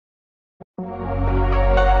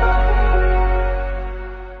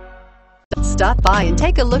Stop by and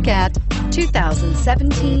take a look at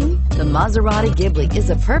 2017. The Maserati Ghibli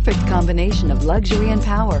is a perfect combination of luxury and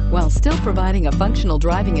power while still providing a functional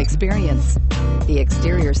driving experience. The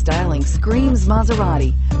exterior styling screams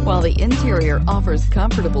Maserati, while the interior offers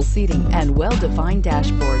comfortable seating and well-defined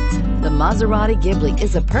dashboards. The Maserati Ghibli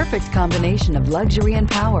is a perfect combination of luxury and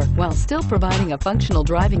power while still providing a functional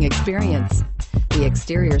driving experience. The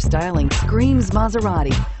exterior styling screams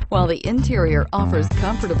Maserati, while the interior offers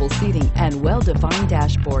comfortable seating and well-defined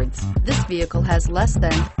dashboards. This vehicle has less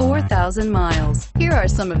than 4,000 miles. Here are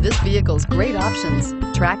some of this vehicle's great options: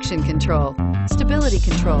 traction control, stability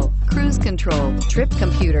control, cruise control, trip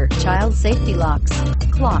computer, child safety locks,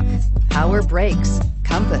 clock, power brakes,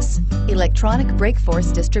 compass, electronic brake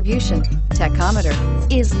force distribution, tachometer.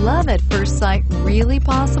 Is love at first sight really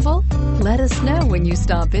possible? Let us know when you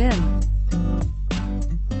stop in.